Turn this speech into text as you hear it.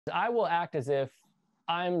I will act as if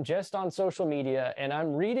I'm just on social media and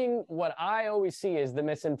I'm reading what I always see as the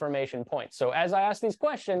misinformation point. So as I ask these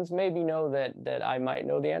questions, maybe know that I might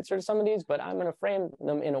know the answer to some of these, but I'm going to frame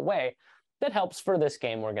them in a way that helps for this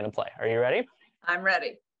game we're going to play. Are you ready? I'm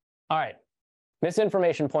ready. All right.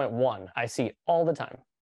 Misinformation point 1, I see all the time.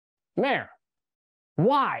 Mayor,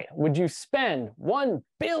 why would you spend $1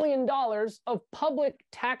 billion of public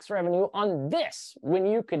tax revenue on this when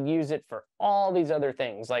you could use it for all these other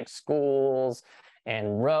things like schools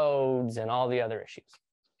and roads and all the other issues?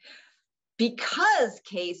 Because,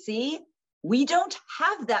 Casey, we don't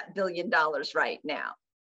have that $1 billion right now.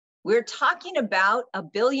 We're talking about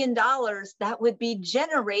 $1 billion that would be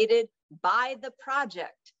generated by the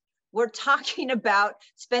project. We're talking about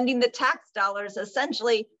spending the tax dollars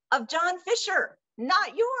essentially of John Fisher,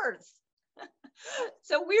 not yours.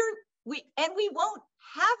 So we won't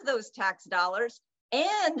have those tax dollars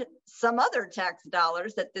and some other tax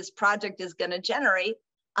dollars that this project is going to generate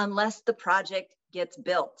unless the project gets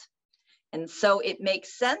built. And so it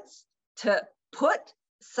makes sense to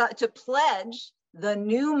pledge the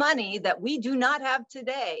new money that we do not have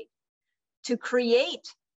today to create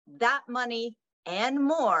that money and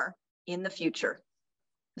more in the future.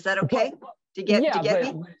 Is that okay? To get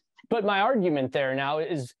me? But my argument there now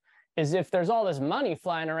is if there's all this money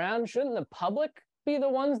flying around, shouldn't the public be the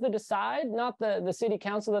ones that decide, not the city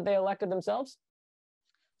council that they elected themselves?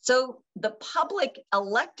 So the public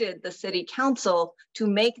elected the city council to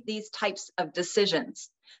make these types of decisions.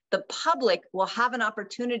 The public will have an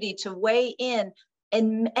opportunity to weigh in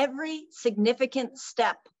every significant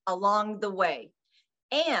step along the way.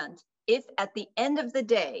 And if at the end of the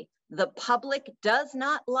day, the public does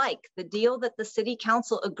not like the deal that the city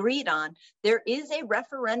council agreed on, there is a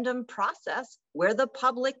referendum process where the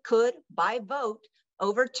public could, by vote,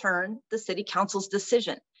 overturn the city council's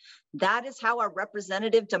decision. That is how our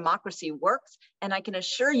representative democracy works. And I can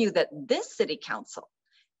assure you that this city council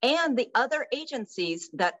and the other agencies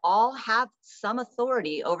that all have some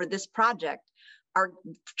authority over this project are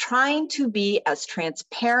trying to be as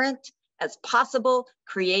transparent as possible,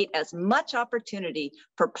 create as much opportunity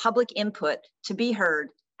for public input to be heard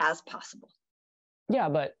as possible. Yeah,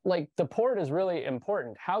 but like the port is really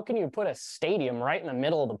important. How can you put a stadium right in the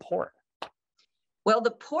middle of the port? Well,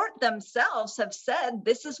 the port themselves have said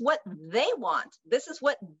this is what they want. This is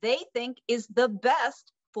what they think is the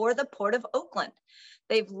best for the Port of Oakland.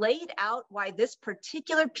 They've laid out why this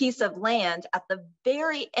particular piece of land at the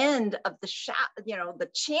very end of the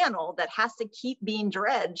channel that has to keep being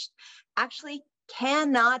dredged actually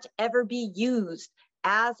cannot ever be used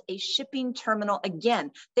as a shipping terminal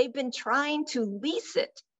again. They've been trying to lease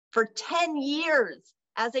it for 10 years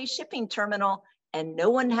as a shipping terminal, and no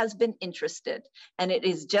one has been interested. And it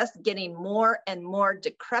is just getting more and more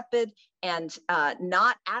decrepit and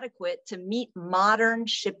not adequate to meet modern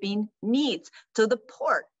shipping needs. So the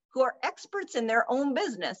port, who are experts in their own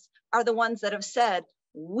business, are the ones that have said,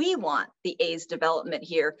 we want the A's development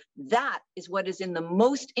here. That is what is in the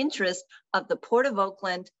most interest of the Port of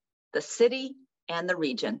Oakland, the city, and the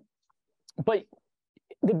region. But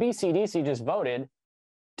the BCDC just voted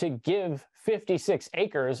to give 56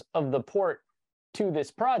 acres of the port to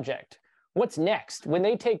this project. What's next? When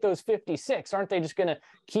they take those 56, aren't they just going to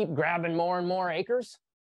keep grabbing more and more acres?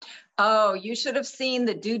 Oh, you should have seen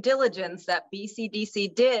the due diligence that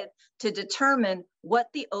BCDC did to determine what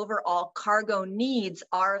the overall cargo needs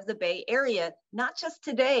are of the Bay Area, not just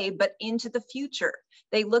today, but into the future.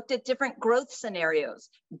 They looked at different growth scenarios,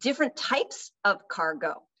 different types of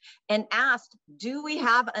cargo, and asked, do we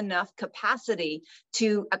have enough capacity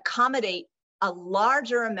to accommodate a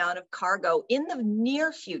larger amount of cargo in the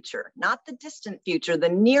near future, not the distant future, the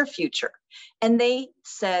near future? And they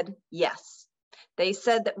said yes. They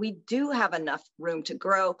said that we do have enough room to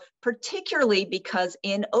grow, particularly because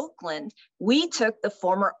in Oakland, we took the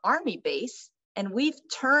former Army base and we've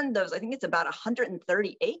turned those, I think it's about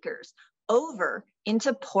 130 acres, over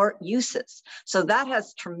into port uses. So that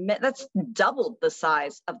has that's doubled the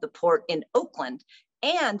size of the port in Oakland.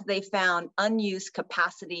 And they found unused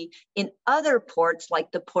capacity in other ports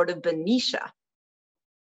like the port of Benicia.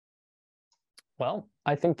 Well,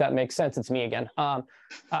 I think that makes sense. It's me again.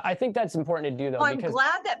 I think that's important to do, though. Oh, I'm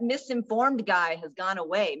glad that misinformed guy has gone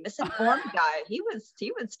away. Misinformed guy, he was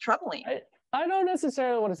troubling. I don't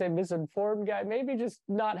necessarily want to say misinformed guy, maybe just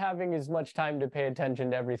not having as much time to pay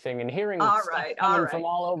attention to everything and hearing stuff coming from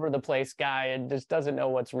all over the place guy and just doesn't know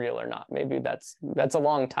what's real or not. Maybe that's a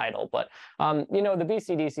long title, but you know, the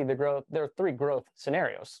BCDC, there are 3 growth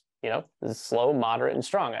scenarios, you know, slow, moderate, and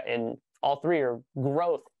strong. And all 3 are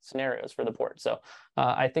growth scenarios for the port. So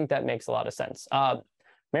I think that makes a lot of sense.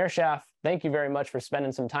 Mayor Schaaf, thank you very much for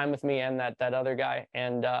spending some time with me and that other guy,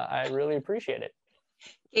 and I really appreciate it.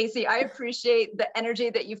 Casey, I appreciate the energy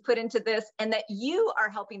that you've put into this and that you are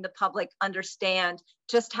helping the public understand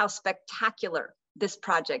just how spectacular this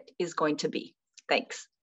project is going to be. Thanks.